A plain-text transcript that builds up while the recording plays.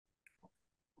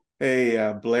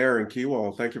Hey, Blair and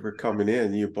Kewal, thank you for coming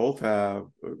in. You both have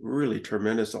really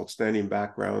tremendous, outstanding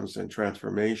backgrounds in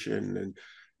transformation and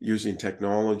using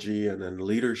technology and then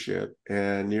leadership.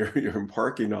 And you're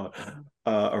embarking on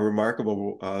a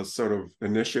remarkable sort of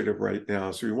initiative right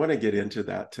now. So we want to get into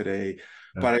that today.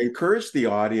 Yeah. But I encourage the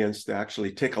audience to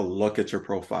actually take a look at your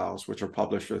profiles, which are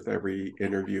published with every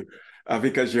interview,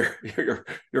 because your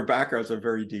backgrounds are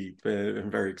very deep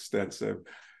and very extensive.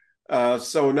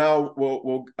 So now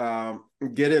we'll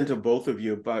get into both of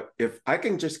you, but if I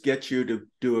can just get you to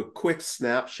do a quick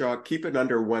snapshot, keep it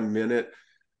under 1 minute.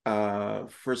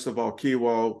 First of all,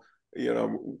 Kewal,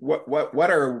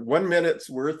 what are 1 minute's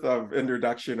worth of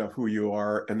introduction of who you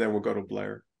are, and then we'll go to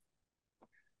Blair.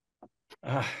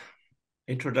 Uh,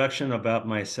 Introduction about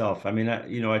myself. I mean,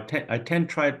 I tend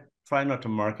try not to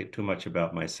market too much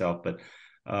about myself, but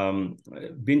um,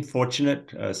 being fortunate,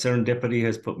 serendipity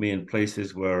has put me in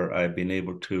places where I've been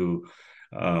able to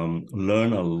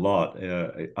learn a lot.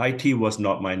 IT was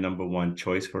not my number one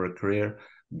choice for a career.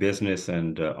 Business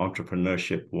and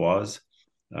entrepreneurship was.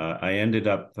 I ended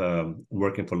up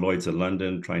working for Lloyd's of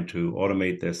London, trying to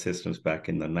automate their systems back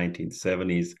in the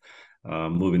 1970s,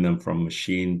 moving them from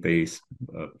machine-based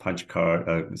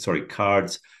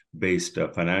cards-based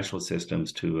financial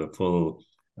systems to a full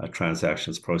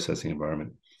transactions processing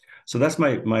environment. So that's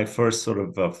my first sort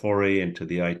of foray into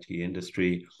the IT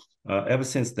industry. Ever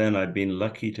since then, I've been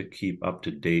lucky to keep up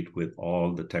to date with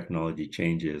all the technology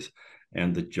changes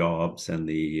and the jobs and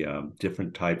the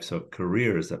different types of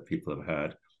careers that people have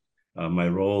had. My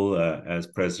role as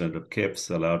president of KIPS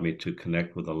allowed me to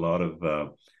connect with a lot of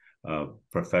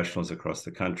professionals across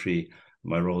the country.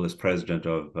 My role as president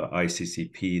of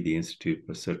ICCP, the Institute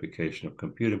for Certification of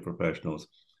Computing Professionals,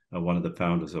 one of the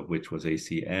founders of which was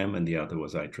ACM and the other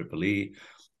was IEEE,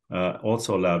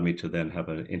 also allowed me to then have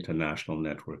an international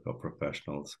network of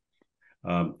professionals.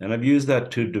 And I've used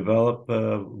that to develop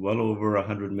well over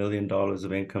 $100 million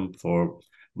of income for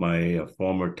my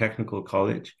former technical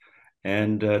college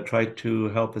and try to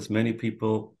help as many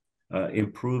people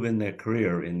improve in their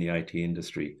career in the IT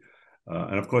industry.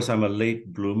 And of course, I'm a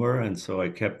late bloomer, and so I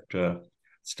kept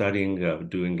studying,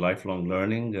 doing lifelong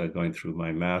learning, going through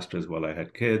my master's while I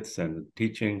had kids and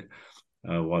teaching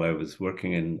while I was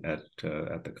working at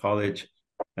the college,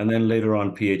 and then later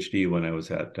on PhD when I was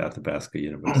at Athabasca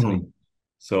University.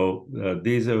 So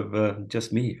these are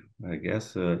just me, I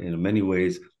guess, in many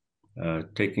ways,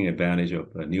 taking advantage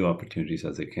of new opportunities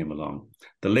as they came along.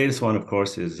 The latest one, of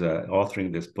course, is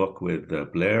authoring this book with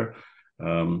Blair,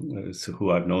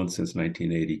 who I've known since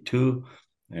 1982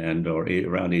 or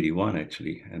around 81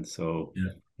 actually. And so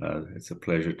it's a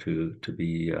pleasure to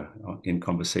be in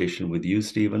conversation with you,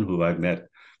 Stephen, who I've met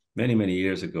many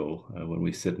years ago when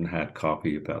we sit and had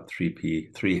coffee about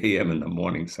 3 a.m. in the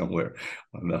morning somewhere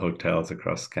on the hotels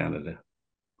across Canada.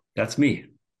 That's me.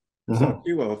 So,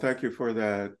 Kewal, thank you for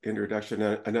that introduction.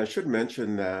 And I should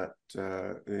mention that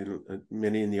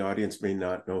many in the audience may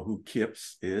not know who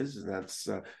KIPS is. And that's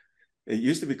it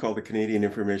used to be called the Canadian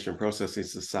Information Processing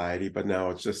Society, but now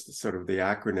it's just sort of the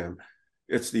acronym.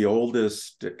 It's the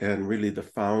oldest and really the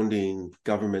founding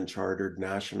government-chartered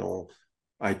national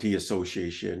IT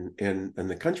association in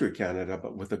the country of Canada,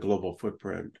 but with a global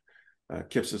footprint.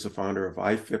 KIPS is a founder of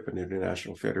IFIP, an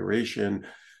international federation,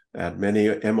 had many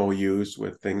MOUs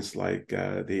with things like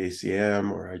the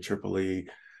ACM or IEEE,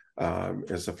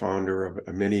 as a founder of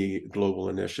many global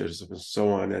initiatives and so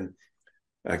on. And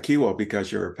Kewal,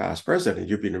 because you're a past president,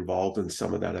 you've been involved in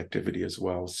some of that activity as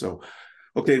well. So,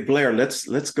 okay, Blair, let's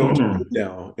go to you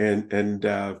now and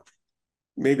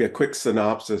maybe a quick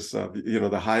synopsis of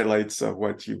the highlights of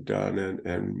what you've done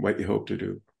and what you hope to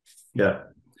do. Yeah.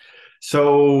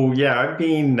 So yeah, I've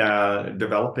been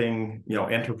developing,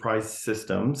 enterprise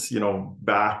systems, right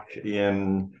back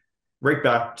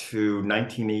to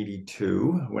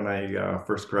 1982 when I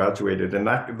first graduated, and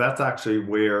that's actually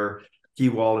where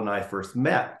Kewal and I first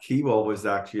met. Kewal was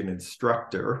actually an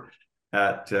instructor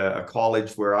at a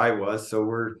college where I was, so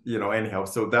anyhow,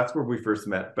 so that's where we first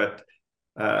met. But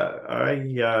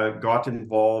I got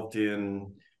involved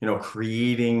in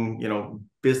creating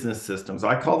business systems.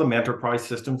 I call them enterprise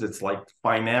systems. It's like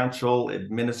financial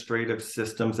administrative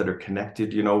systems that are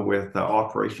connected with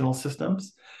operational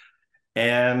systems.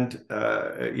 And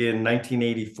in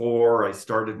 1984 I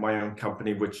started my own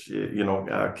company, which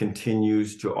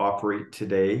continues to operate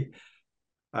today.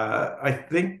 I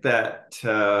think that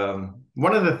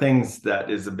one of the things that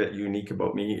is a bit unique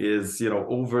about me is,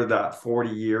 over that 40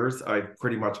 years, I've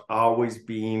pretty much always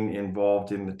been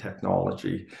involved in the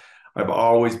technology. I've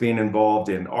always been involved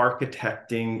in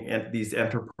architecting these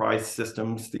enterprise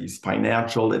systems, these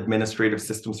financial administrative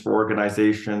systems for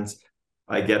organizations.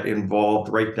 I get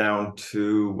involved right down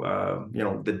to,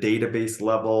 the database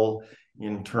level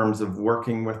in terms of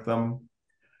working with them.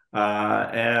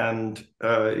 And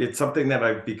it's something that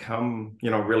I've become,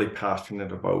 really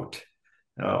passionate about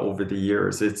over the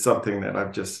years. It's something that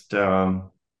I've just, just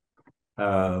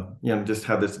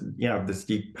had this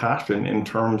deep passion in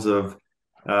terms of,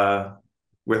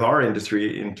 with our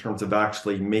industry, in terms of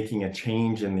actually making a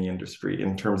change in the industry,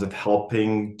 in terms of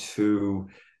helping to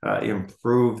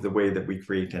improve the way that we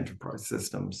create enterprise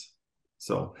systems.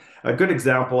 So a good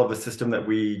example of a system that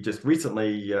we just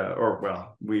recently,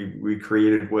 we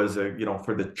created was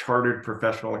for the Chartered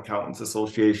Professional Accountants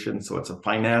Association. So it's a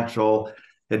financial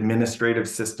administrative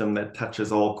system that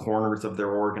touches all corners of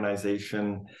their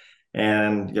organization.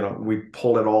 And, we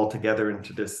pulled it all together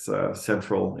into this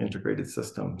central integrated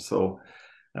system. So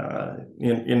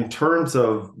in terms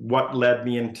of what led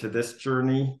me into this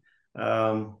journey,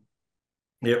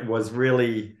 it was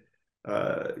really,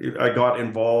 I got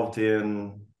involved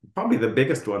in, probably the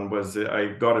biggest one was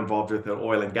I got involved with an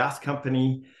oil and gas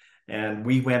company, and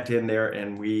we went in there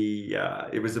and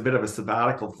it was a bit of a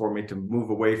sabbatical for me to move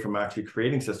away from actually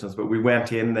creating systems, but we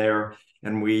went in there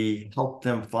and we helped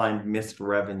them find missed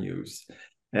revenues.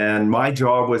 And my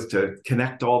job was to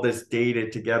connect all this data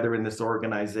together in this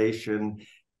organization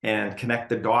and connect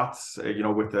the dots,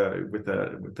 with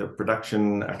a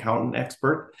production accountant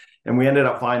expert. And we ended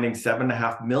up finding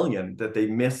 $7.5 million that they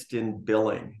missed in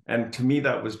billing. And to me,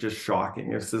 that was just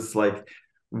shocking. It's just like,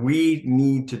 we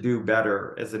need to do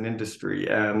better as an industry.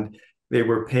 And they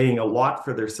were paying a lot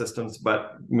for their systems,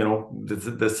 but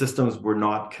the systems were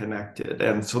not connected.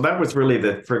 And so that was really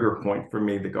the trigger point for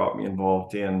me that got me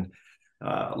involved in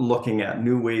looking at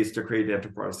new ways to create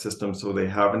enterprise systems so they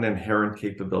have an inherent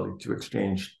capability to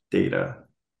exchange data.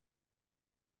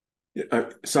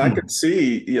 So I could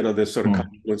see, this sort of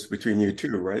confluence between you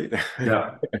two, right?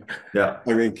 Yeah.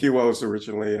 I mean, Kewal was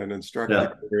originally an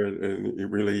instructor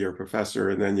and really your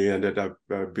professor, and then you ended up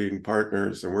being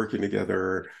partners and working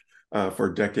together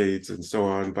for decades and so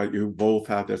on. But you both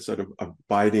have that sort of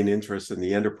abiding interest in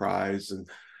the enterprise and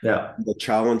the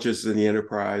challenges in the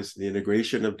enterprise, the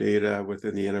integration of data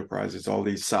within the enterprise. It's all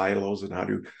these silos, and how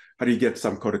do you get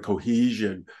some kind of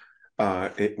cohesion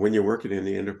when you're working in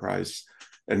the enterprise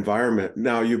environment.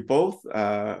 Now, you both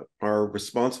are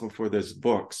responsible for this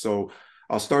book. So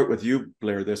I'll start with you,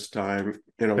 Blair, this time.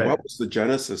 What was the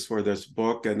genesis for this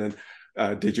book? And then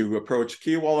did you approach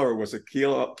Kewal, or was it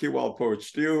Kewal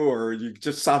approached you, or you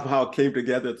just somehow came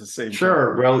together at the same time?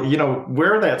 Sure. Well,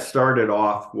 where that started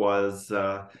off was,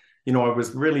 I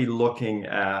was really looking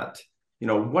at,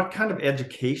 what kind of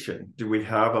education do we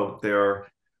have out there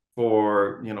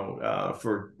for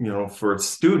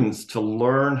students to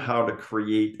learn how to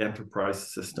create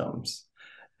enterprise systems.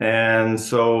 And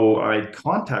so I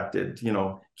contacted,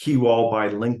 Kewal by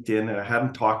LinkedIn, and I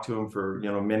hadn't talked to him for,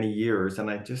 many years.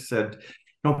 And I just said,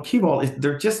 Kewal,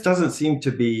 there just doesn't seem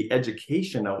to be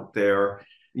education out there,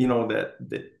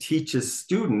 that teaches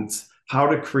students how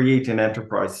to create an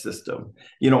enterprise system,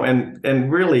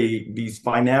 and really these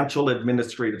financial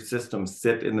administrative systems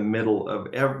sit in the middle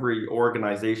of every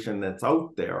organization that's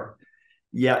out there.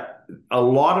 Yet a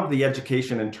lot of the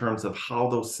education in terms of how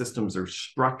those systems are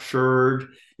structured,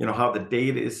 how the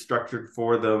data is structured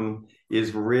for them,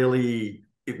 is really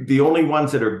the only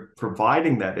ones that are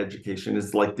providing that education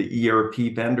is like the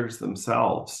ERP vendors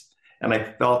themselves. And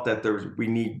I felt that we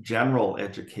need general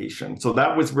education. So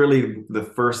that was really the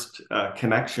first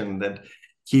connection that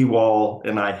Kewal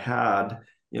and I had,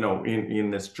 in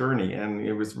this journey. And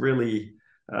it was really,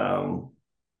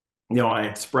 I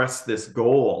expressed this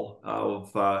goal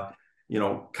of,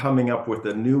 coming up with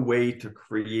a new way to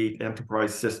create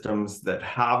enterprise systems that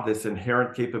have this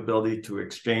inherent capability to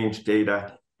exchange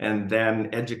data, and then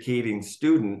educating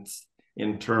students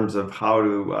in terms of how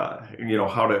to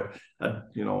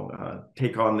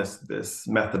take on this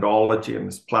methodology and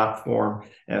this platform.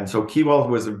 And so Kewal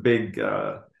was a big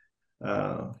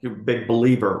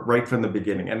believer right from the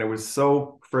beginning, and it was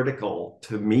so critical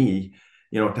to me,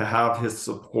 to have his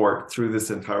support through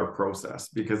this entire process,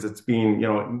 because it's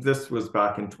been, this was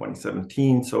back in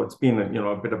 2017, so it's been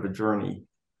a bit of a journey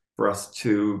for us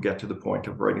to get to the point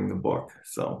of writing the book.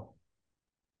 So.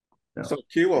 Yeah. So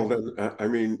Kewal,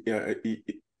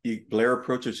 Blair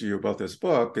approaches you about this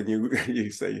book, and you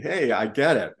say, "Hey, I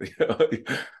get it,"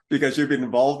 because you've been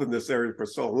involved in this area for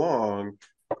so long.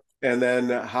 And then,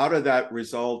 how did that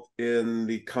result in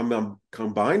the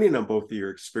combining of both of your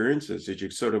experiences? Did you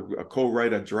sort of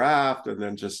co-write a draft and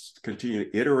then just continue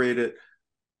to iterate it?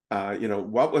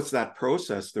 What was that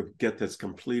process to get this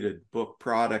completed book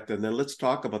product? And then let's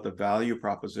talk about the value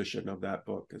proposition of that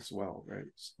book as well, right?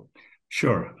 So.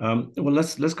 Sure. Well,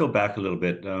 let's go back a little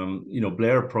bit.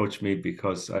 Blair approached me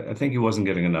because I think he wasn't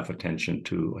getting enough attention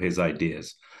to his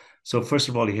ideas. So first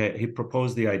of all, he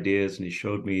proposed the ideas and he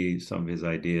showed me some of his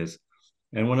ideas.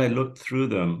 And when I looked through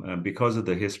them, because of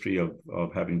the history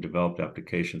of having developed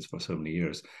applications for so many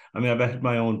years, I mean, I've had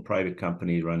my own private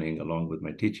company running along with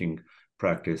my teaching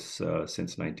practice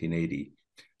since 1980.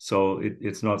 So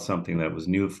it's not something that was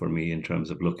new for me in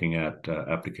terms of looking at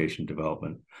application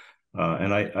development.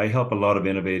 And I help a lot of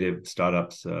innovative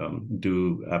startups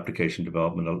do application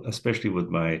development, especially with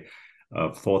my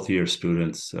fourth year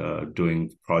students doing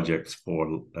projects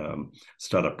for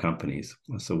startup companies.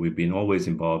 So we've been always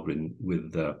involved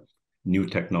with new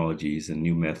technologies and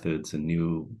new methods and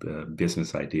new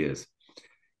business ideas.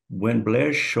 When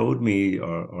Blair showed me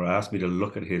or asked me to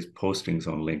look at his postings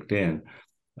on LinkedIn,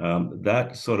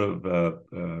 that sort of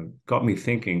got me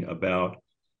thinking about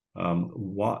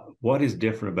what is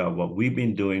different about what we've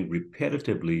been doing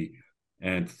repetitively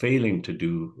and failing to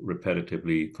do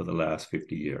repetitively for the last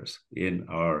 50 years in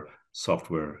our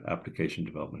software application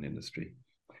development industry.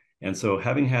 And so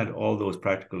having had all those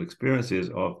practical experiences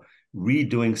of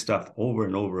redoing stuff over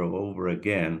and over and over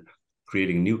again,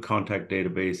 creating new contact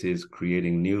databases,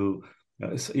 creating new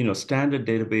standard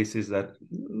databases that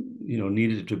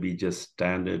needed to be just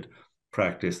standard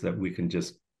practice that we can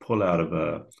just pull out of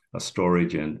a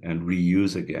storage and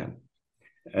reuse again.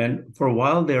 And for a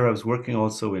while there, I was working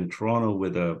also in Toronto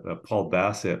with a Paul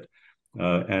Bassett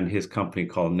and his company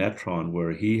called Netron,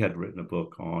 where he had written a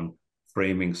book on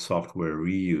framing software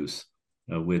reuse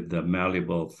with the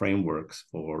malleable frameworks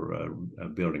for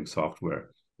building software.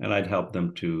 And I'd help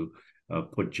them to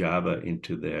put Java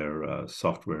into their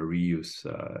software reuse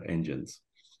engines.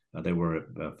 They were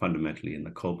fundamentally in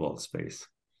the COBOL space.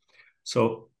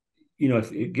 So,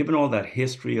 given all that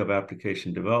history of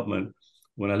application development,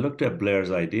 when I looked at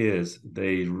Blair's ideas,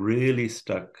 they really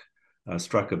struck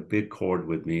a big chord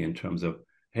with me in terms of,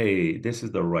 hey, this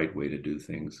is the right way to do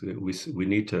things. We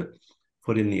need to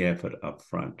put in the effort up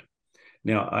front.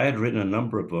 Now, I had written a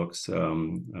number of books,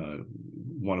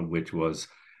 one of which was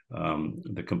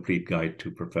The Complete Guide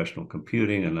to Professional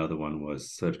Computing. Another one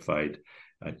was Certified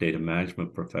Data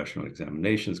Management Professional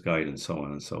Examinations Guide, and so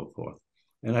on and so forth.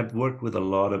 And I've worked with a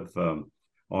lot of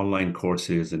online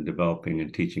courses and developing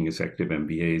and teaching executive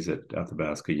MBAs at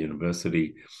Athabasca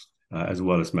University, as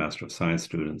well as Master of Science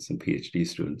students and PhD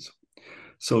students.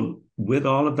 So with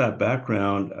all of that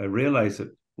background, I realized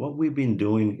that what we've been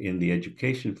doing in the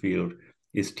education field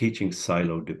is teaching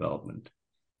silo development.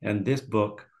 And this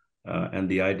book and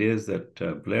the ideas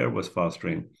that Blair was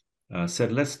fostering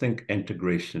said, let's think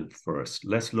integration first.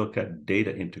 Let's look at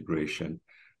data integration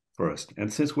first.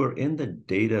 And since we're in the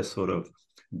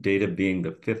data being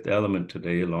the fifth element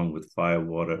today, along with fire,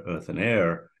 water, earth, and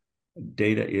air,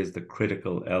 data is the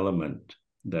critical element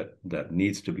that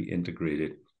needs to be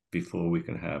integrated before we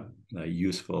can have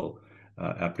useful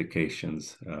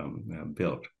applications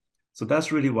built. So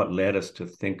that's really what led us to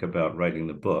think about writing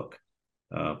the book.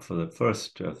 For the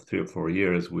first 3 or 4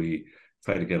 years, we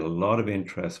tried to get a lot of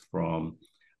interest from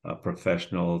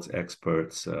professionals,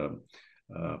 experts,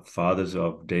 fathers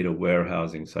of data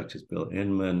warehousing, such as Bill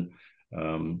Inman,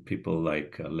 people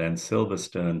like Len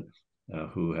Silverstone,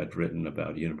 who had written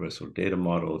about universal data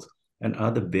models, and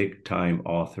other big-time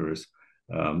authors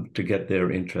to get their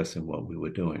interest in what we were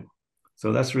doing.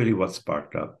 So that's really what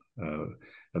sparked up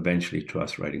eventually to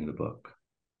us writing the book.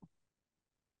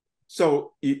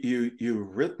 So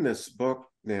you've written this book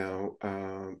now,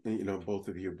 both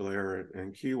of you, Blair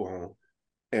and Kewal.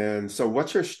 And so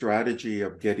what's your strategy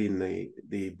of getting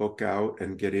the book out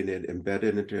and getting it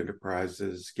embedded into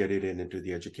enterprises, getting it into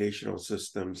the educational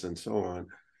systems and so on?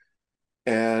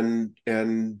 And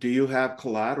do you have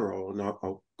collateral? And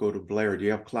I'll go to Blair. Do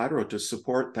you have collateral to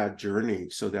support that journey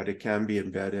so that it can be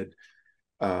embedded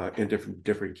in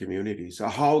different communities? So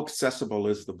how accessible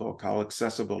is the book? How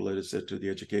accessible is it to the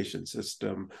education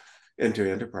system and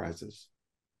to enterprises?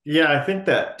 Yeah, I think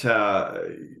that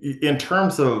in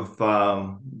terms of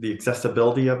the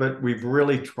accessibility of it, we've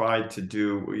really tried to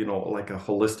do, like a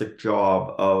holistic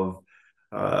job of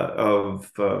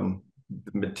the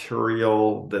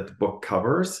material that the book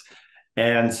covers.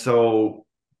 And so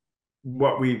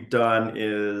what we've done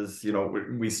is,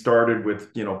 we started with,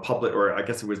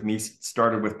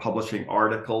 started with publishing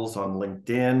articles on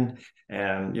LinkedIn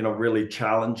and, really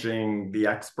challenging the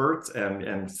experts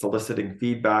and soliciting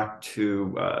feedback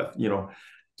to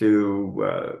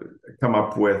come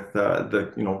up with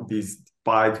these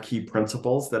 5 key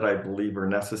principles that I believe are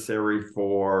necessary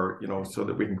for, so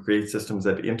that we can create systems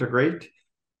that integrate.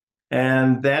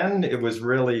 And then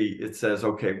it says,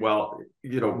 okay, well,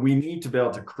 we need to be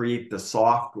able to create the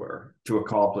software to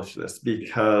accomplish this,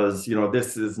 because,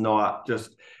 this is not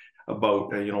just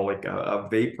about, like a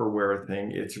vaporware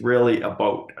thing. It's really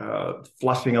about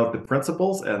flushing out the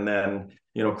principles, and then,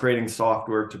 creating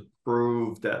software to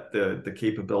prove that the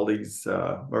capabilities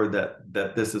or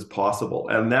that this is possible.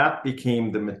 And that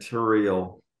became the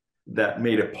material that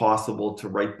made it possible to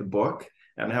write the book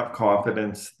and have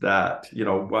confidence that,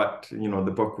 what,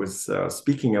 the book was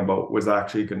speaking about was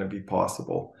actually going to be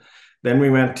possible. Then we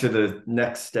went to the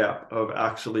next step of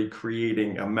actually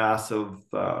creating a massive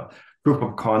proof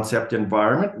of concept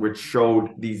environment, which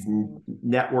showed these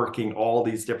networking all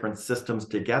these different systems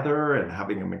together and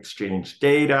having them exchange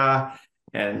data,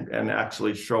 and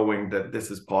actually showing that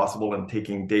this is possible, and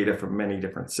taking data from many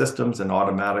different systems and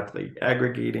automatically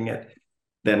aggregating it.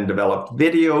 Then developed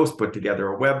videos, put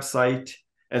together a website.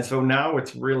 And so now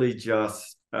it's really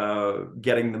just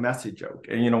getting the message out.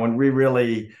 And, when we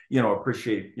really,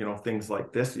 appreciate, things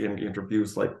like this, in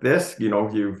interviews like this,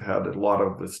 you've had a lot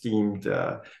of esteemed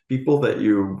people that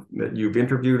you've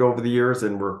interviewed over the years,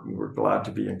 and we're glad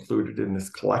to be included in this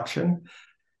collection.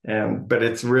 But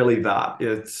it's really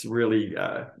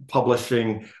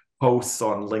publishing posts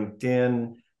on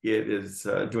LinkedIn. It is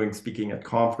doing speaking at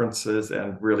conferences,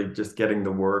 and really just getting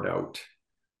the word out.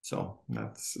 So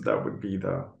that would be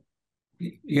the.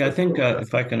 Yeah, I think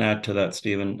if I can add to that,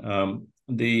 Stephen,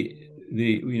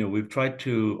 we've tried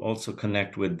to also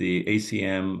connect with the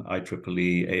ACM,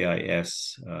 IEEE,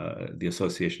 AIS, the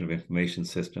Association of Information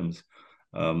Systems,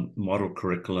 model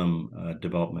curriculum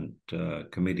development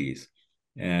committees.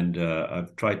 And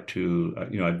I've tried to,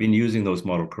 I've been using those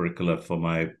model curricula for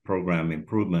my program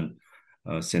improvement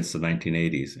since the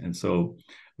 1980s. And so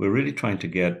we're really trying to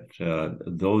get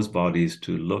those bodies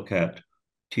to look at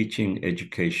teaching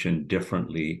education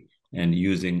differently, and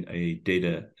using a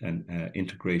data and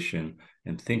integration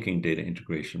and thinking data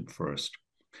integration first.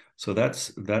 So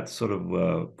that's sort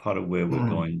of part of where we're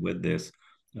going with this.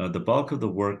 The bulk of the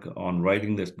work on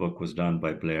writing this book was done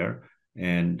by Blair,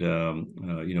 and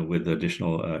with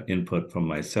additional input from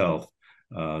myself.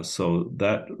 So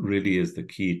that really is the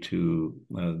key to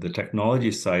the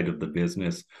technology side of the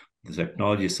business. The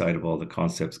technology side of all the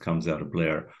concepts comes out of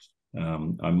Blair.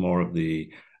 I'm more of the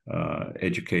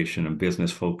education and business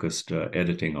focused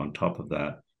editing on top of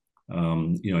that.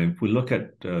 If we look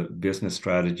at business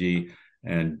strategy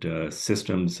and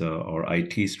systems or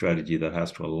IT strategy that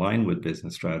has to align with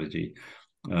business strategy,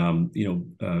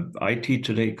 IT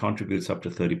today contributes up to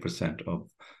 30% of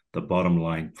the bottom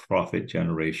line profit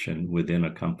generation within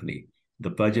a company. The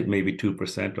budget may be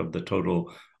 2% of the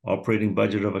total operating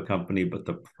budget of a company, but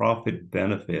the profit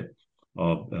benefit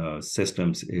of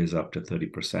systems is up to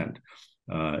 30%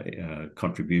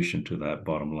 contribution to that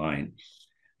bottom line.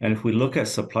 And if we look at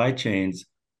supply chains,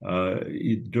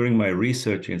 during my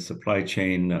research in supply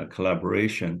chain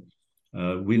collaboration,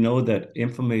 we know that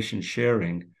information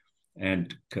sharing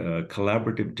and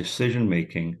collaborative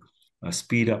decision-making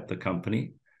speed up the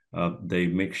company. They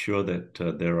make sure that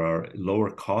there are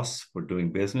lower costs for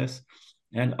doing business.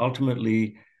 And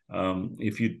ultimately,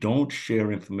 if you don't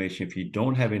share information, if you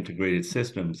don't have integrated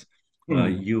systems,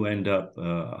 you end up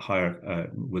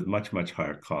with much, much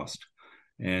higher cost.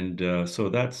 And so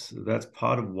that's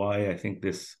part of why I think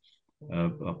this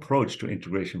approach to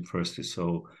integration first is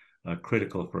so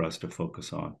critical for us to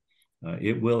focus on.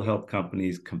 It will help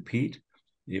companies compete.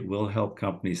 It will help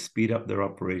companies speed up their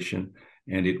operation,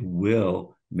 and it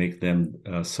will make them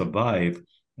survive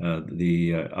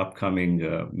the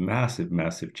upcoming massive,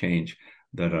 massive change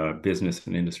that our business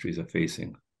and industries are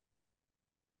facing.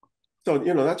 So,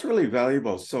 that's really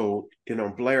valuable. So,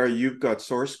 Blair, you've got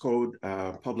source code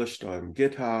published on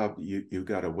GitHub. You've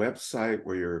got a website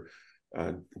where you're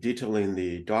detailing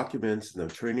the documents and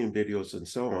the training videos and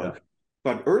so on. Yeah.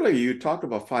 But earlier you talked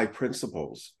about 5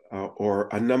 principles or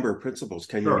a number of principles.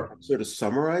 Can you sort of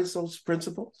summarize those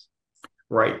principles?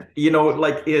 Right.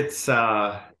 It's,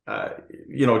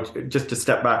 just to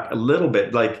step back a little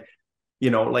bit,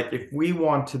 if we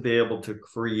want to be able to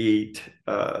create,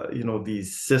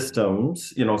 these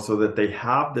systems, so that they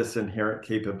have this inherent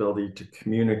capability to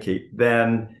communicate,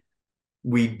 then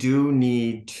we do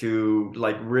need to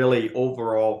really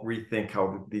overall rethink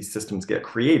how these systems get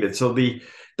created. So the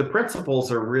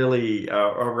principles are really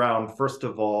around, first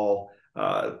of all,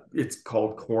 it's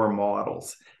called core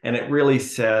models. And it really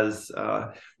says,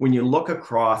 when you look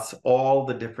across all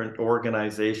the different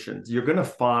organizations, you're going to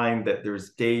find that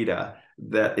there's data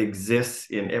that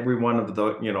exists in every one of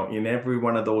the, in every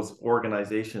one of those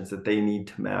organizations that they need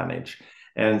to manage.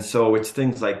 And so it's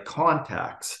things like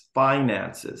contacts,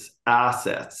 finances,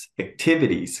 assets,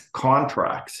 activities,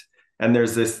 contracts. And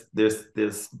there's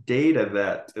this data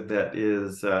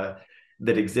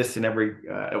that exists in every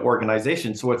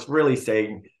organization. So it's really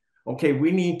saying, okay,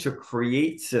 we need to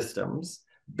create systems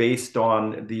based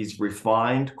on these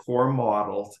refined core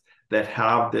models that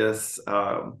have this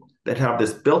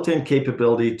built-in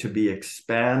capability to be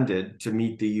expanded to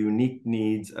meet the unique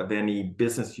needs of any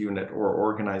business unit or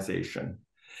organization.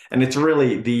 And it's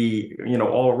really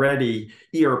already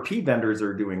ERP vendors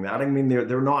are doing that. I mean,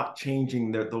 they're not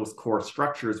changing those core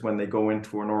structures when they go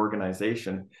into an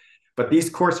organization. But these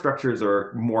core structures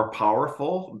are more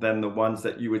powerful than the ones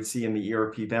that you would see in the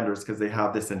ERP vendors because they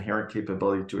have this inherent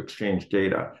capability to exchange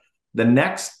data. The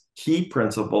next key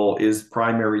principle is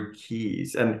primary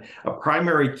keys. And a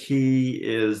primary key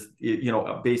is,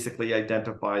 basically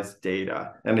identifies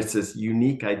data, and it's this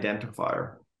unique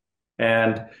identifier.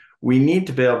 And we need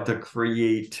to be able to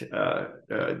create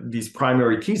these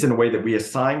primary keys in a way that we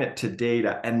assign it to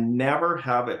data and never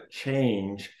have it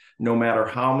change no matter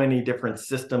how many different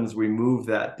systems we move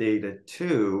that data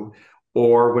to,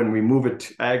 or when we move it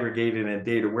to aggregate it in a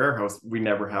data warehouse, we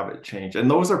never have it change. And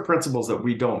those are principles that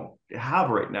we don't have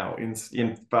right now.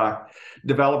 In fact,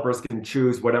 developers can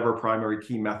choose whatever primary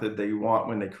key method they want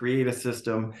when they create a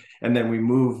system, and then we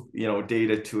move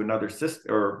data to another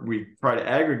system, or we try to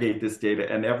aggregate this data,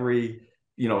 and every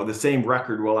the same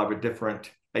record will have a different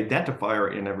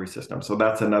identifier in every system. So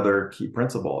that's another key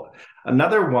principle.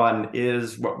 Another one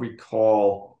is what we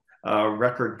call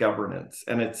record governance,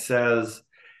 and it says,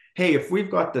 hey, if we've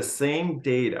got the same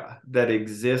data that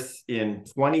exists in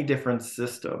 20 different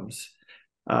systems,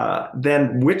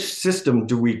 then which system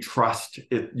do we trust?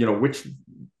 Which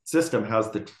system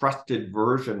has the trusted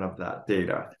version of that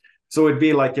data? So it'd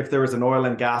be like if there was an oil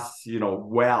and gas,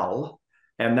 well,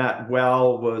 and that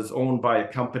well was owned by a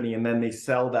company, and then they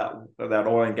sell that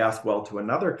oil and gas well to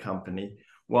another company.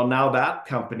 Well, now that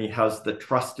company has the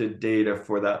trusted data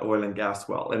for that oil and gas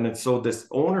well. And so this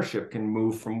ownership can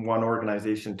move from one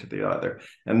organization to the other.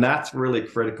 And that's really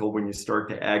critical when you start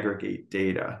to aggregate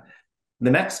data.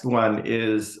 The next one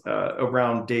is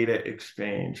around data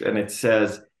exchange. And it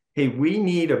says, hey, we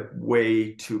need a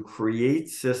way to create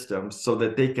systems so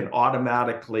that they can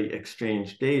automatically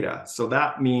exchange data. So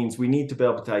that means we need to be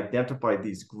able to identify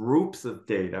these groups of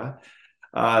data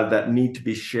that need to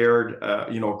be shared,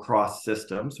 across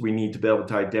systems. We need to be able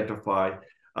to identify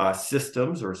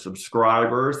systems or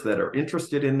subscribers that are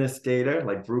interested in this data,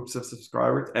 like groups of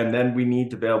subscribers. And then we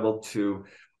need to be able to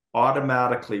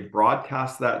automatically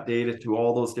broadcast that data to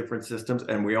all those different systems.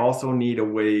 And we also need a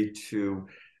way to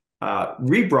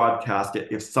rebroadcast it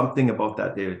if something about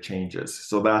that data changes.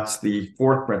 So that's the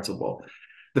fourth principle.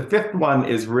 The fifth one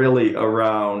is really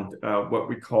around what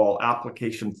we call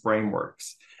application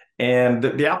frameworks. And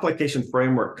the application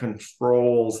framework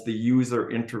controls the user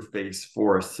interface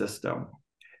for a system.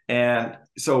 And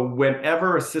so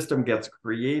whenever a system gets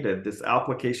created, this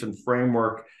application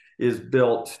framework is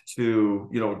built to,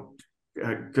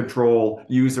 control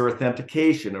user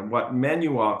authentication and what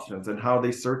menu options and how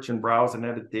they search and browse and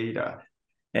edit data.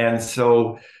 And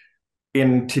so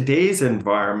in today's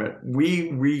environment,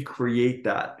 we recreate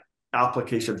that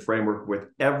application framework with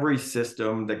every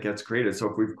system that gets created. So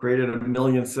if we've created 1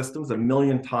 million systems, 1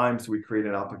 million times we create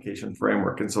an application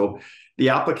framework. And so the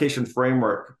application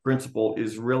framework principle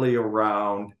is really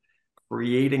around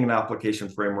creating an application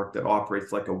framework that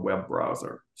operates like a web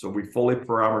browser. So we fully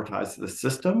parameterize the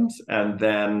systems, and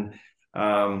then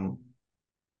and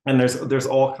there's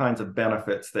all kinds of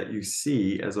benefits that you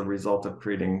see as a result of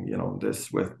creating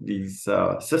this with these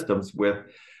systems with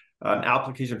an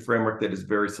application framework that is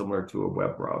very similar to a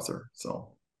web browser.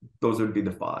 So those would be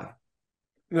the 5.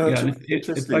 No, yeah,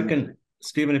 if I can,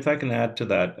 Stephen, if I can add to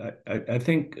that, I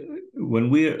think when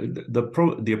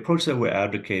the approach that we're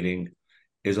advocating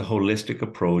is a holistic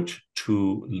approach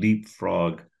to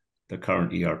leapfrog the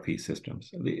current ERP systems.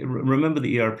 Remember,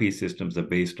 the ERP systems are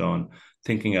based on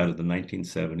thinking out of the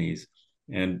 1970s,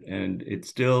 and it's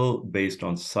still based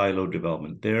on silo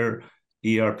development. Their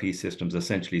ERP systems,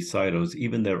 essentially silos,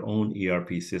 even their own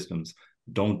ERP systems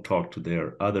don't talk to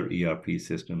their other ERP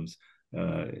systems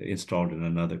installed in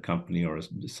another company or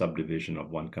a subdivision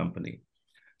of one company.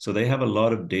 So they have a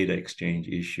lot of data exchange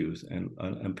issues,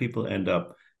 and people end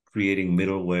up creating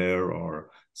middleware or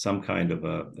some kind of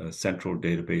a central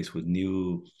database with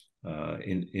new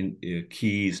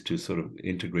keys to sort of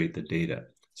integrate the data.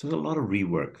 So there's a lot of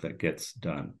rework that gets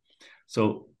done.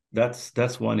 So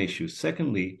that's one issue.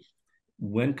 Secondly,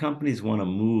 when companies want to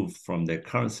move from their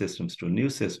current systems to new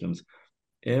systems,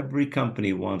 every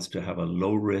company wants to have a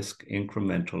low-risk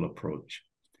incremental approach.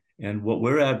 And what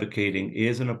we're advocating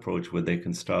is an approach where they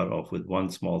can start off with one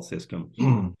small system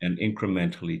and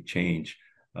incrementally change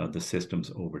the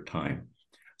systems over time.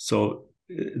 So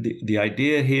the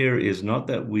idea here is not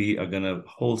that we are going to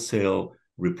wholesale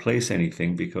replace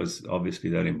anything, because obviously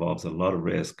that involves a lot of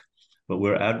risk, but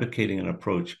we're advocating an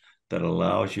approach that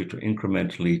allows you to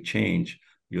incrementally change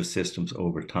your systems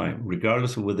over time,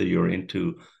 regardless of whether you're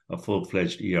into a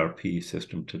full-fledged ERP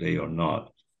system today or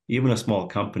not. Even a small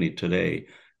company today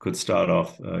could start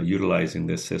off utilizing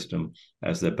this system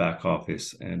as their back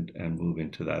office and move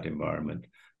into that environment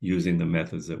using the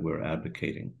methods that we're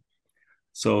advocating.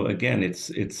 So again, it's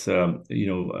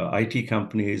IT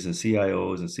companies and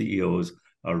CIOs and CEOs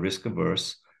are risk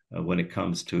averse when it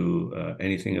comes to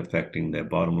anything affecting their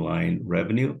bottom line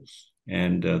revenue.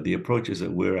 And the approaches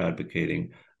that we're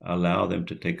advocating allow them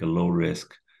to take a low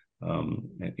risk,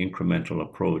 incremental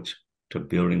approach to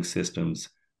building systems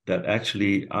that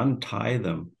actually untie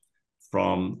them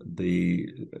from the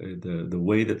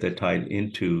way that they're tied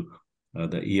into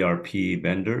the ERP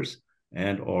vendors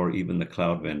and or even the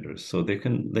cloud vendors. So they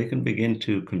can begin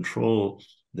to control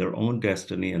their own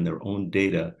destiny and their own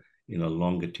data in a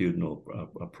longitudinal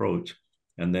approach,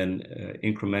 and then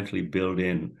incrementally build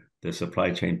in their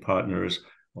supply chain partners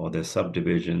or their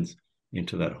subdivisions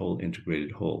into that whole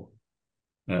integrated whole.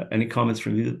 Any comments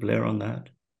from you, Blair, on that?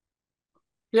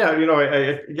 Yeah,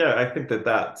 I think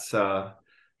that's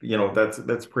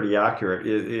that's pretty accurate.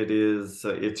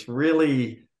 It's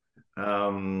really,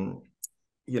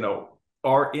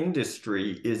 our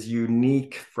industry is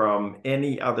unique from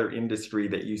any other industry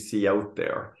that you see out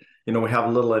there. We have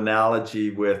a little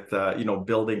analogy with,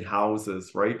 building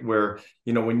houses, right? Where,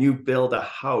 when you build a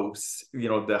house,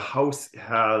 the house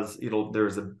has,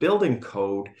 there's a building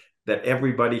code that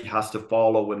everybody has to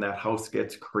follow when that house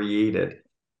gets created.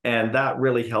 And that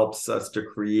really helps us to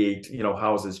create,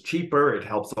 houses cheaper. It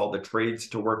helps all the trades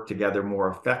to work together more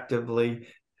effectively.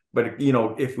 But,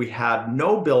 if we had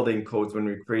no building codes when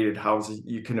we created houses,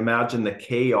 you can imagine the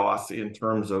chaos in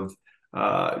terms of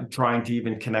trying to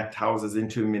even connect houses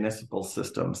into municipal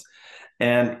systems.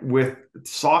 And with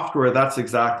software, that's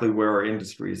exactly where our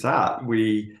industry is at.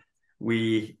 We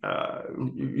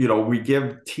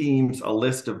give teams a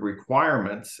list of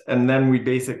requirements, and then we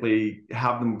basically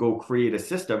have them go create a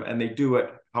system, and they do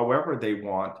it however they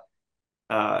want,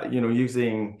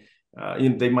 using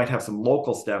they might have some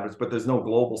local standards, but there's no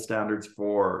global standards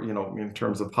for, in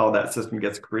terms of how that system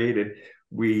gets created.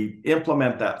 We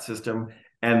implement that system,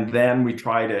 and then we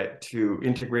try to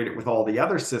integrate it with all the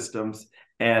other systems,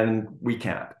 and we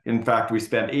can't. In fact, we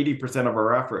spend 80% of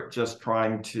our effort just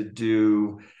trying to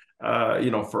do,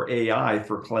 for AI,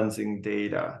 for cleansing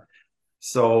data.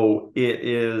 So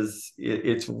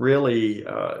it's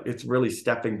really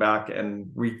stepping back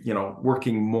and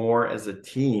working more as a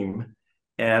team.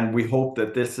 And we hope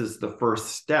that this is the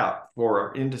first step for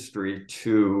our industry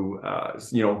to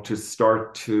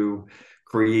start to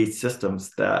create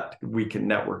systems that we can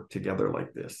network together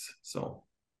like this. So,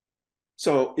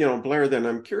 Blair, then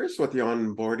I'm curious what the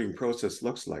onboarding process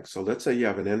looks like. So let's say you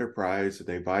have an enterprise and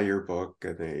they buy your book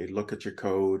and they look at your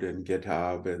code and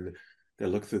GitHub and they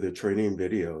look through the training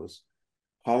videos.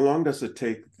 How long does it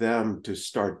take them to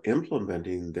start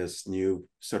implementing this new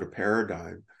sort of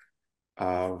paradigm,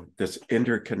 this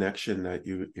interconnection that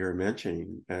you're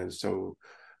mentioning? And so,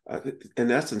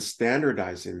 in essence,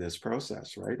 standardizing this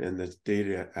process, right? And this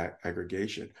data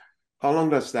aggregation. How long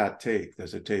does that take?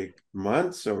 Does it take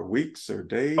months or weeks or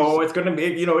days? Oh, it's going to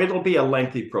be, it'll be a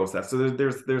lengthy process. So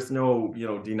there's no,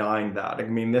 denying that. I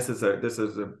mean, this is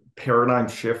a paradigm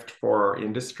shift for our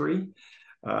industry.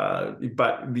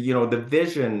 But the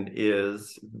vision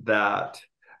is that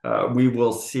we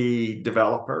will see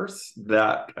developers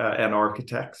and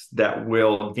architects that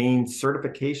will gain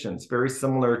certifications very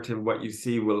similar to what you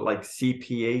see with like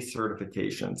CPA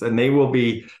certifications, and they will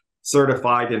be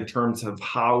certified in terms of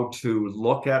how to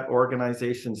look at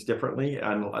organizations differently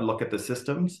and look at the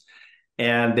systems.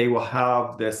 And they will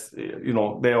have this, they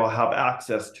will have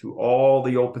access to all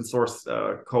the open source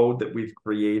code that we've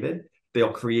created.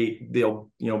 They'll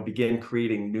begin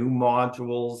creating new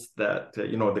modules that,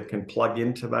 that can plug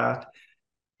into that.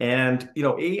 And,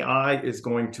 AI is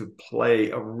going to play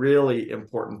a really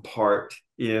important part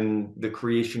in the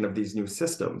creation of these new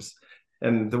systems.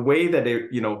 And the way that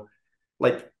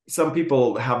like some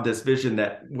people have this vision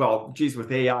that, well, geez,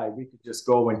 with AI, we could just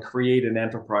go and create an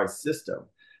enterprise system.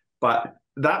 But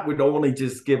that would only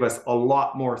just give us a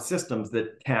lot more systems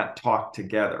that can't talk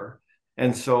together.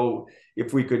 And so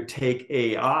if we could take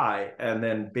AI and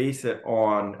then base it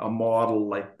on a model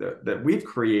like that we've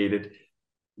created,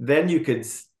 then you could,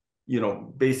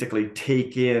 basically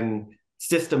take in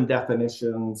system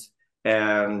definitions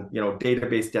and, you know,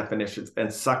 database definitions,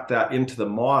 and suck that into the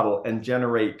model and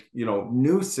generate, you know,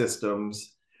 new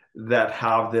systems that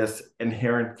have this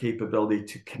inherent capability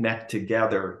to connect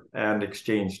together and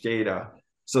exchange data,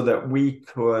 so that we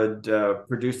could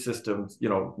produce systems, you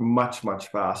know, much, much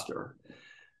faster.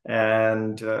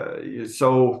 And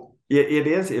so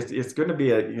it's going to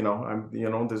be a, you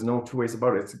know, there's no two ways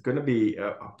about it. It's going to be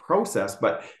a process,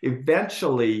 but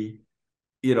eventually,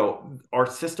 you know, our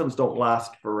systems don't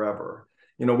last forever.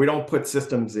 You know, we don't put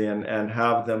systems in and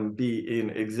have them be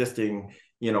in existing,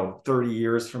 you know, 30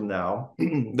 years from now.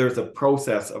 There's a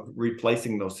process of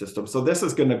replacing those systems. So this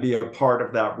is going to be a part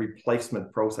of that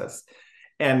replacement process.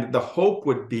 And the hope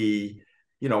would be,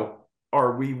 you know,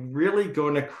 are we really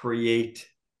going to create,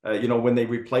 you know, when they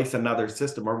replace another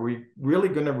system, are we really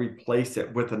going to replace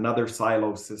it with another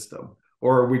silo system?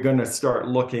 Or are we going to start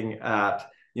looking at,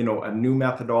 you know, a new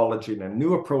methodology and a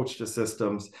new approach to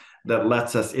systems that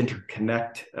lets us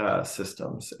interconnect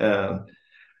systems? And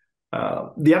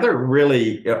the other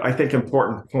really, I think,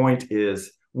 important point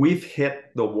is we've hit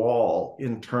the wall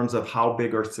in terms of how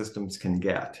big our systems can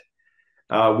get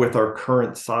with our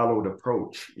current siloed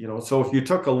approach. You know, so if you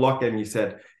took a look and you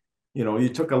said, you know, you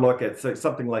took a look at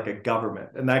something like a government,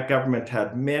 and that government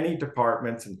had many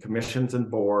departments and commissions and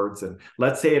boards, and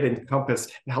let's say it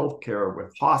encompassed healthcare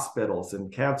with hospitals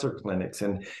and cancer clinics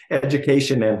and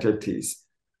education entities.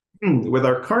 With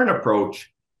our current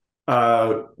approach,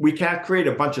 we can't create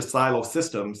a bunch of silo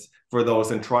systems for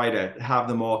those and try to have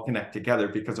them all connect together,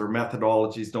 because our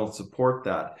methodologies don't support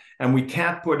that. And we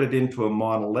can't put it into a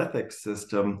monolithic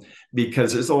system,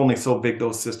 because it's only so big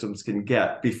those systems can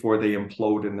get before they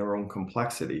implode in their own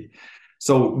complexity.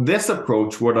 So this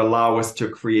approach would allow us to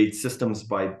create systems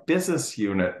by business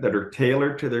unit that are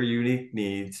tailored to their unique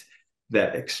needs,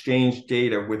 that exchange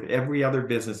data with every other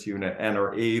business unit and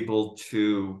are able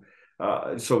to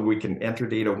so we can enter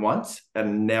data once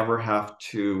and never have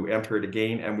to enter it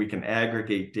again, and we can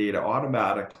aggregate data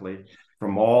automatically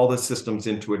from all the systems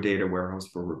into a data warehouse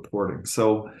for reporting.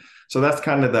 So that's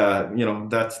kind of the, you know,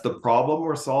 that's the problem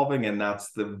we're solving, and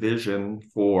that's the vision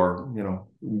for, you know,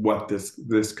 what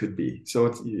this could be. So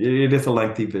it is a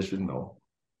lengthy vision, though.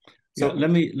 So yeah, let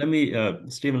me,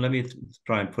 Stephen, let me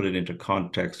try and put it into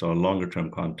context, or longer term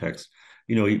context.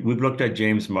 You know, we've looked at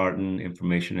James Martin,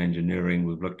 information engineering.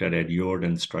 We've looked at Ed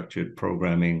Jordan, structured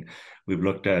programming. We've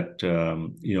looked at,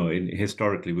 you know,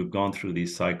 historically, we've gone through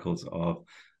these cycles of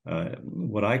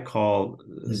what I call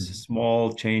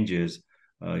small changes,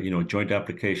 you know, joint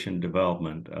application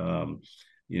development.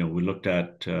 You know, we looked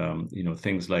at, you know,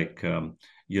 things like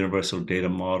universal data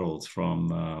models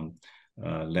from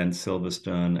Len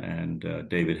Silverstone and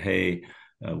David Hay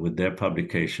with their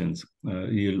publications.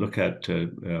 You look at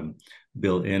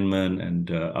Bill Inman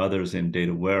and others in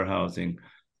data warehousing,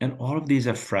 and all of these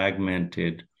are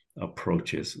fragmented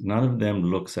approaches. None of them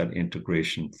looks at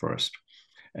integration first.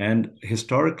 And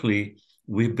historically,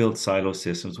 we've built silo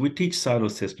systems. We teach silo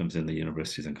systems in the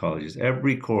universities and colleges.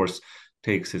 Every course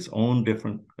takes its own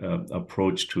different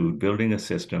approach to building a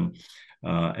system.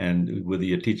 And whether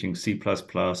you're teaching C++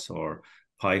 or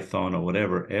Python or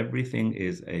whatever, everything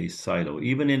is a silo.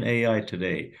 Even in AI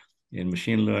today, in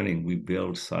machine learning, we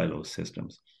build silo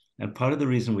systems. And part of the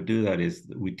reason we do that is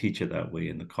that we teach it that way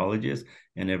in the colleges,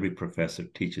 and every professor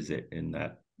teaches it in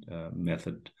that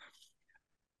method.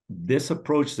 This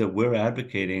approach that we're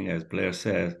advocating, as Blair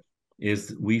says,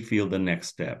 is, we feel, the next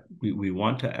step. We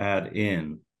want to add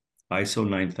in ISO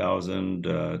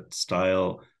 9000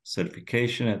 style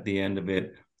certification at the end of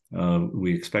it.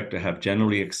 We expect to have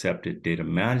generally accepted data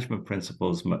management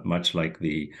principles, much like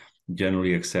the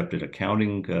generally accepted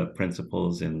accounting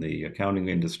principles in the accounting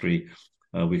industry.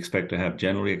 We expect to have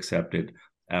generally accepted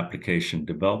application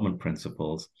development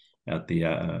principles at the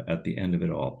end of it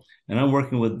all. And I'm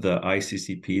working with the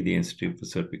ICCP, the Institute for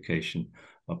Certification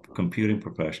of Computing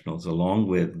Professionals, along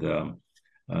with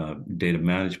data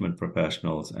management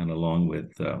professionals, and along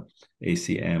with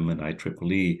ACM and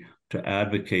IEEE, to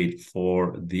advocate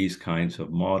for these kinds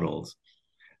of models.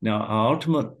 Now, our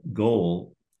ultimate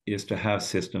goal is to have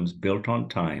systems built on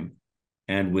time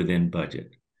and within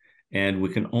budget. And we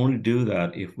can only do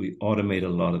that if we automate a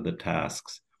lot of the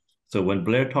tasks. So when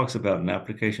Blair talks about an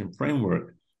application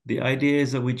framework, the idea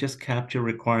is that we just capture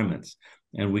requirements,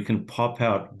 and we can pop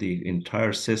out the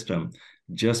entire system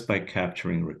just by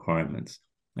capturing requirements,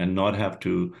 and not have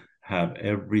to have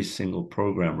every single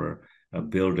programmer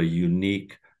build a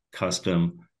unique,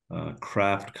 custom,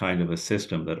 craft kind of a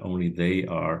system that only they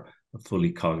are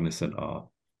fully cognizant of.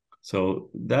 So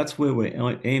that's where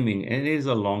we're aiming, and it is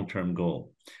a long-term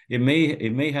goal. It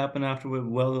may happen after we're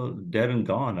well dead and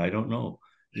gone. I don't know.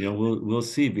 we'll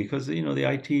see, because the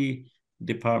IT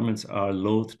departments are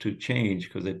loath to change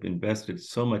because they've invested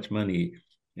so much money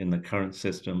in the current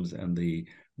systems and the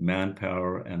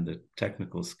manpower and the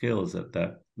technical skills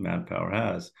that manpower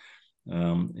has,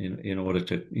 in order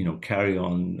to carry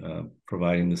on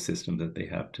providing the system that they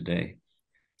have today.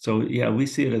 So yeah, we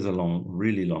see it as a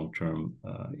really long-term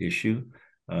issue,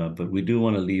 but we do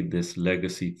want to leave this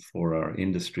legacy for our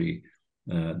industry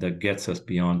that gets us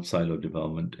beyond silo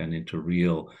development and into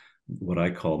real, what I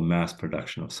call, mass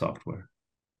production of software.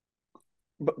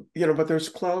 But but there's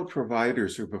cloud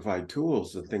providers who provide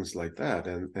tools and things like that,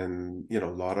 and a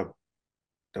lot of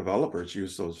developers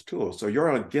use those tools. So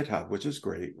you're on GitHub, which is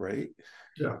great, right?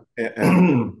 Yeah.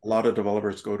 And a lot of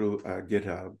developers go to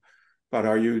GitHub. But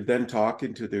are you then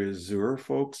talking to the Azure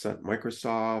folks at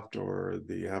Microsoft or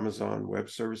the Amazon Web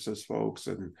Services folks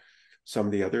and some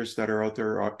of the others that are out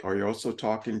there? Are you also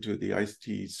talking to the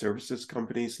IT services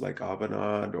companies like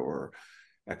Avanade or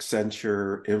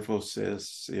Accenture,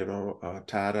 Infosys,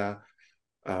 Tata,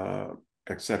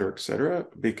 et cetera,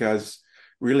 because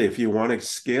really, if you want to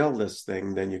scale this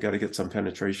thing, then you got to get some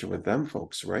penetration with them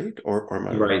folks, right? Or am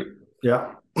I right?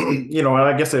 Yeah. And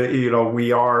I guess,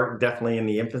 we are definitely in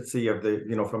the infancy of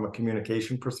the, from a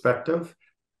communication perspective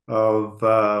of,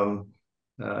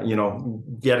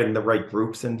 getting the right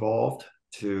groups involved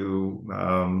to,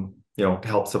 to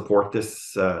help support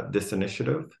this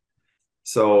initiative.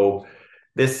 So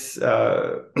this,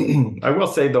 I will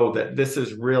say though, that this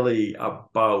is really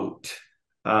about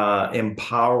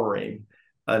empowering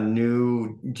a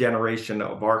new generation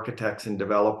of architects and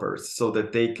developers so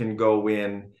that they can go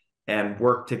in and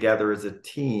work together as a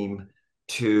team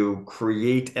to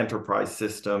create enterprise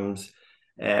systems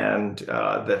and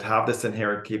that have this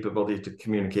inherent capability to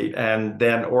communicate. And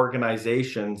then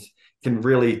organizations can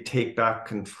really take back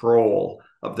control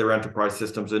of their enterprise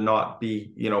systems and not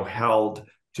be, held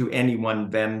to any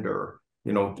one vendor,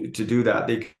 to do that.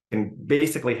 They can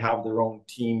basically have their own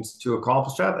teams to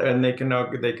accomplish that, and they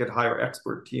could hire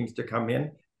expert teams to come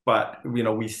in. But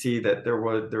we see that there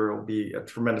will be a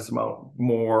tremendous amount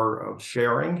more of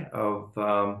sharing of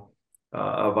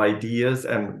ideas,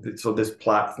 and so this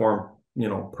platform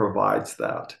provides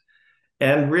that.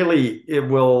 And really, it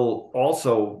will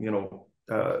also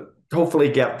hopefully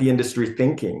get the industry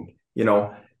thinking.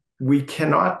 We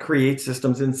cannot create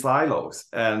systems in silos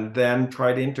and then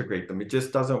try to integrate them. It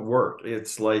just doesn't work.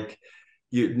 It's like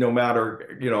no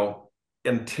matter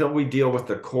until we deal with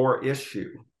the core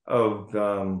issue of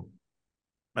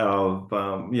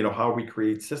how we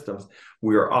create systems,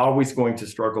 we are always going to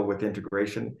struggle with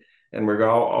integration, and we're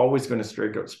always going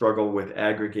to struggle with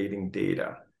aggregating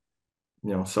data.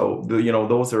 So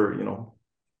those are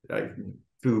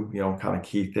two kind of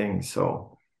key things.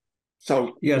 So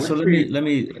yeah, so let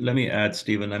me add,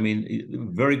 Stephen. I mean,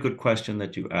 very good question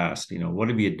that you asked. What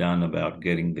have you done about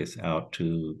getting this out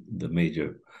to the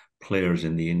major players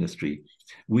in the industry?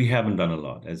 We haven't done a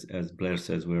lot. As Blair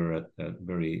says, we're at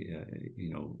very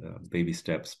baby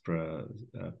steps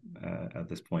at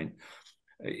this point.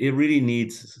 It really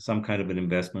needs some kind of an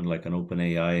investment, like an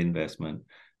OpenAI investment,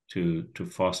 to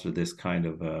foster this kind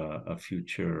of a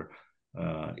future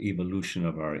evolution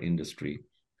of our industry.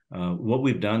 What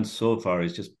we've done so far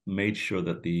is just made sure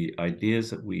that the ideas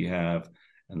that we have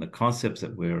and the concepts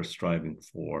that we're striving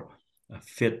for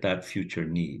fit that future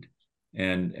need.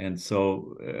 And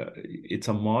so it's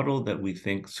a model that we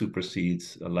think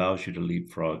supersedes, allows you to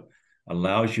leapfrog,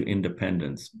 allows you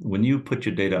independence. When you put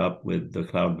your data up with the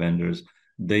cloud vendors,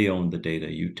 they own the data.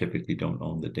 You typically don't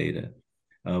own the data.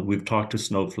 We've talked to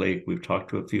Snowflake. We've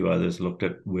talked to a few others, looked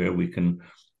at where we can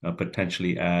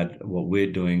potentially add what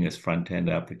we're doing as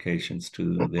front-end applications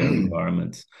to their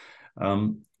environments.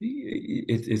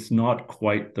 It's not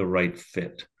quite the right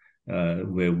fit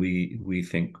where we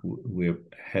think we're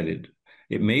headed.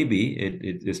 It may be,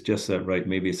 it's just that, right,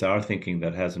 maybe it's our thinking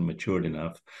that hasn't matured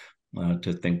enough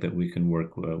to think that we can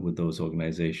work with those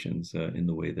organizations in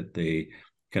the way that they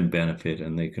can benefit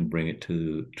and they can bring it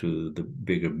to the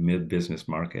bigger mid-business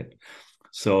market.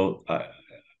 So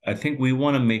I think we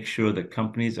want to make sure that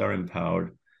companies are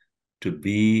empowered to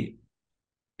be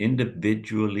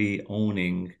individually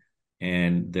owning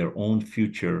and their own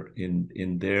future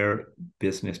in their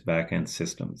business backend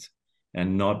systems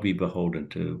and not be beholden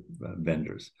to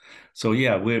vendors. So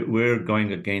yeah, we're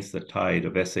going against the tide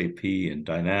of SAP and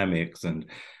Dynamics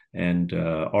and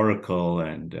Oracle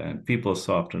and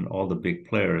PeopleSoft and all the big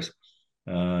players.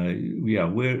 Yeah,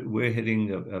 we're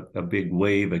hitting a big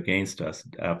wave against us,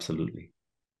 absolutely.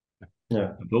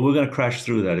 Yeah, but we're going to crash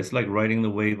through that. It's like riding the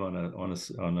wave on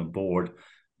a board.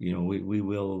 We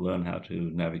will learn how to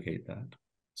navigate that.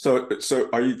 So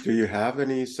do you have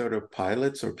any sort of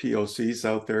pilots or POCs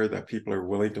out there that people are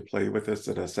willing to play with this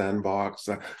in a sandbox?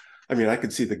 I mean, I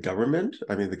could see the government.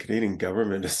 I mean, the Canadian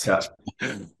government is such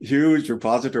a huge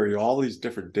repository, all these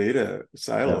different data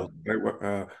silos,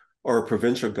 right? Or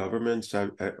provincial governments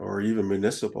or even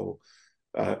municipal.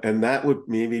 And that would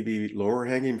maybe be lower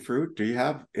hanging fruit. Do you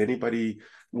have anybody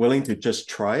willing to just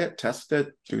try it, test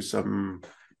it, do some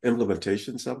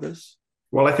implementations of this?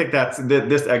 Well, I think that's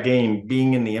this again,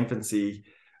 being in the infancy.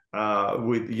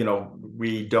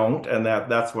 We don't, and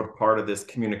that's what part of this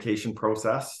communication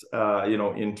process.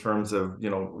 In terms of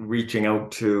reaching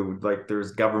out to, like,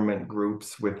 there's government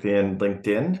groups within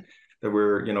LinkedIn that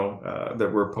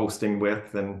we're posting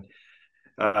with, and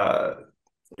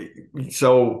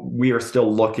so we are still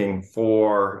looking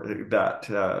for that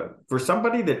for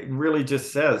somebody that really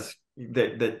just says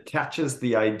that catches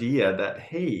the idea that,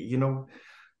 hey,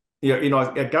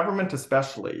 a government,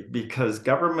 especially because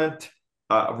government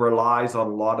relies on a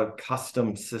lot of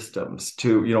custom systems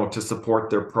to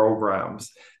support their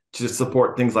programs, to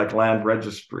support things like land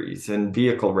registries and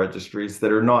vehicle registries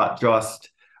that are not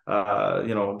just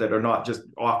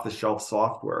off the shelf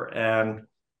software. And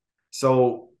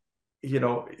so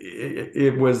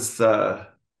it was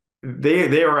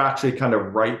they are actually kind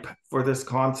of ripe for this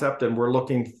concept, and we're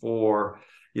looking for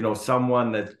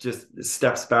someone that just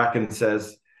steps back and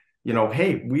says,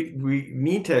 hey, we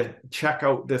need to check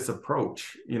out this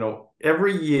approach.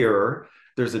 Every year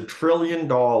there's $1 trillion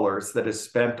that is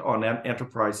spent on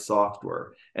enterprise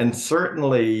software, and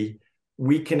certainly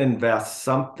we can invest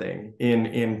something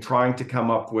in trying to come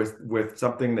up with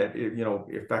something that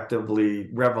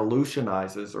effectively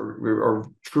revolutionizes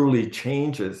or truly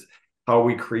changes how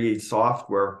we create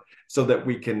software, so that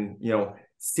we can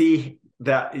see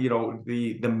that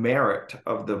the merit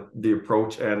of the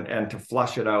approach, and to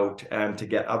flush it out and to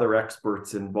get other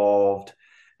experts involved.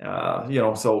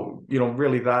 So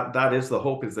really that is the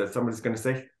hope, is that somebody's going to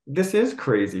say, this is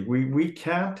crazy. We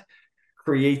can't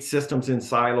create systems in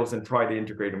silos and try to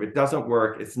integrate them. It doesn't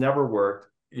work. It's never worked.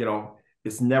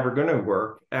 It's never going to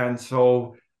work. And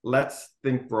so let's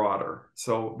think broader.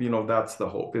 So that's the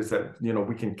hope, is that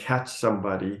we can catch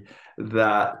somebody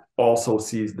that also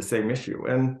sees the same issue.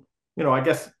 And I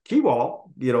guess Kewal,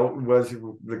 was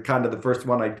the kind of the first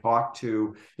one I talked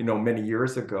to, many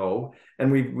years ago,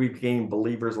 and we've gained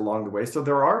believers along the way. So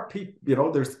there are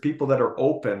people, there's people that are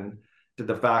open to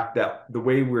the fact that the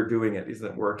way we're doing it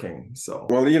isn't working. So,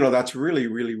 well, that's really,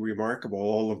 really remarkable,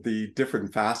 all of the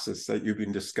different facets that you've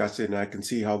been discussing. I can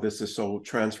see how this is so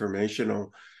transformational.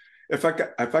 If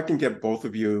I can get both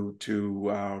of you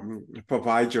to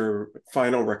provide your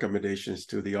final recommendations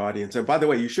to the audience. And by the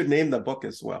way, you should name the book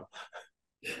as well.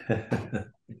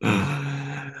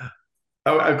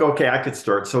 Okay, I could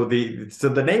start. So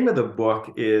the name of the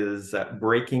book is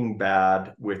Breaking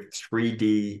Bad with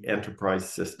 3D Enterprise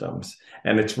Systems,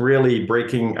 and it's really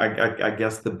breaking, I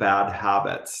guess, the bad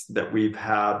habits that we've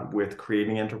had with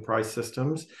creating enterprise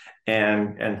systems,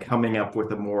 and coming up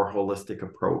with a more holistic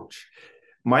approach.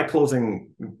 My closing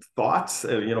thoughts,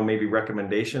 maybe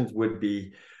recommendations would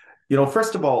be,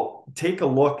 first of all, take a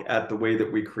look at the way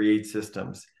that we create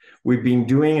systems. We've been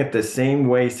doing it the same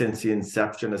way since the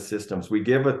inception of systems. We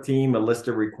give a team a list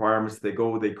of requirements, they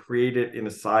create it in a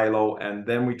silo, and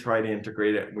then we try to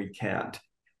integrate it, and we can't.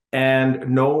 And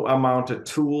no amount of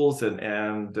tools and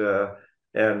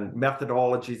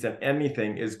methodologies and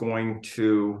anything is going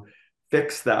to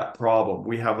fix that problem.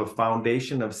 We have a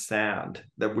foundation of sand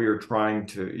that we are trying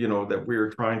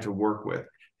to work with.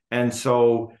 And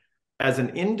so as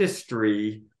an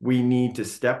industry, we need to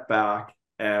step back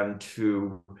and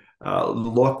to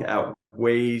look at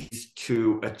ways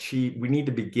to achieve. We need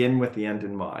to begin with the end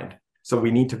in mind. So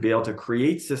we need to be able to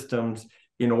create systems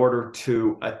in order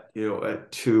to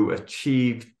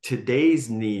achieve today's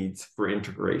needs for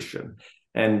integration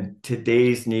and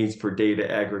today's needs for data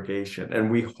aggregation.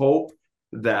 And we hope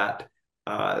that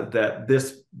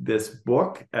this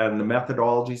book and the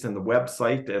methodologies and the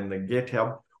website and the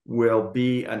GitHub will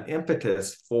be an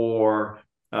impetus for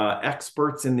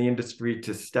experts in the industry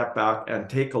to step back and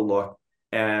take a look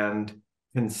and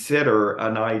consider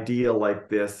an idea like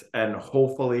this, and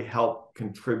hopefully help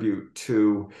contribute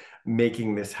to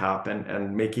making this happen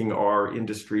and making our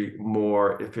industry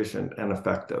more efficient and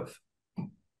effective.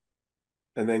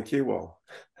 And then Kewal.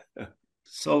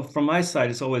 So from my side,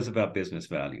 it's always about business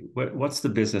value. What's the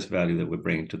business value that we're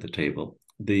bringing to the table?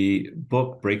 The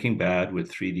book Breaking Bad with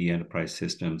 3D Enterprise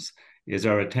Systems is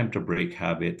our attempt to break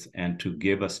habits and to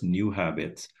give us new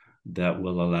habits that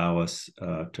will allow us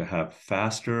to have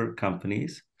faster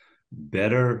companies,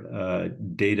 better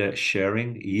data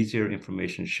sharing, easier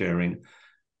information sharing,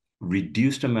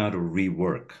 reduced amount of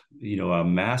rework. A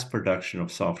mass production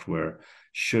of software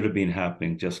should have been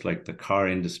happening just like the car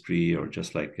industry or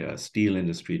just like steel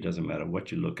industry, doesn't matter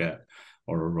what you look at,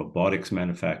 or robotics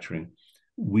manufacturing.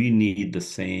 We need the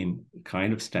same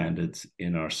kind of standards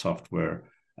in our software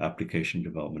application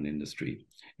development industry.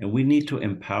 And we need to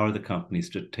empower the companies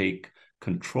to take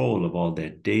control of all their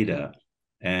data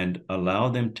and allow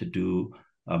them to do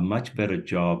a much better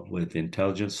job with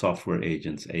intelligent software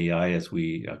agents, AI as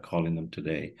we are calling them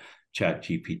today,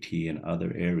 ChatGPT and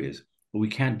other areas. But we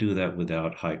can't do that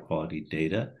without high quality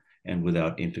data and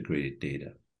without integrated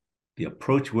data. The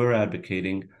approach we're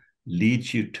advocating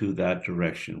leads you to that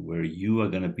direction where you are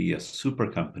going to be a super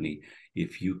company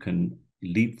if you can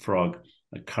leapfrog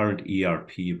the current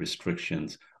ERP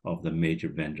restrictions of the major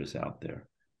vendors out there.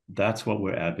 That's what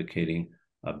we're advocating,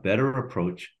 a better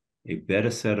approach, a better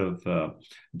set of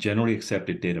generally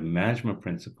accepted data management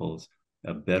principles,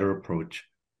 a better approach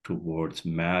towards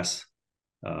mass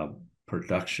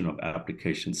production of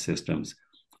application systems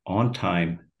on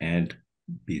time and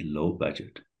below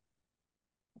budget.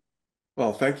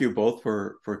 Well, thank you both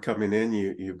for coming in.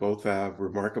 You both have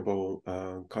remarkable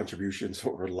contributions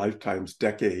over lifetimes,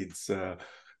 decades to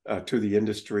the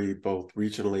industry, both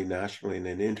regionally, nationally, and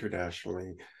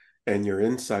internationally. And your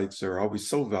insights are always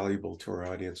so valuable to our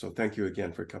audience. So thank you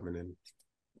again for coming in.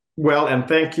 Well, and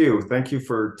thank you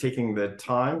for taking the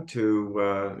time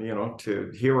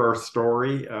to hear our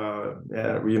story.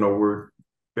 We're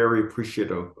very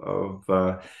appreciative of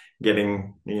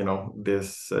getting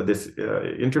this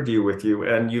interview with you,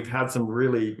 and you've had some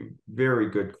really very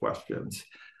good questions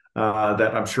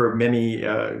that I'm sure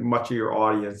much of your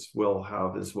audience will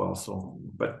have as well. So,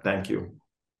 but thank you.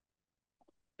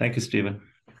 Thank you, Stephen.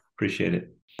 Appreciate it.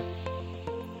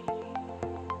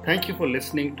 Thank you for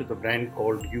listening to the Brand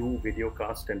Called You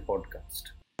videocast and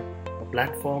podcast, a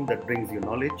platform that brings you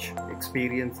knowledge,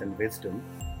 experience, and wisdom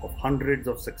of hundreds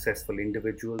of successful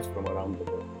individuals from around the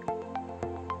world.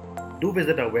 Do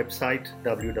visit our website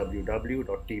www.tbcy.in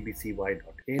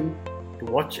to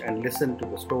watch and listen to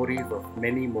the stories of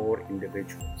many more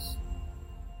individuals.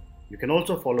 You can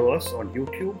also follow us on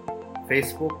YouTube,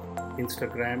 Facebook,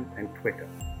 Instagram, and Twitter.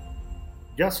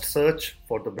 Just search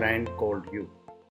for the Brand Called You.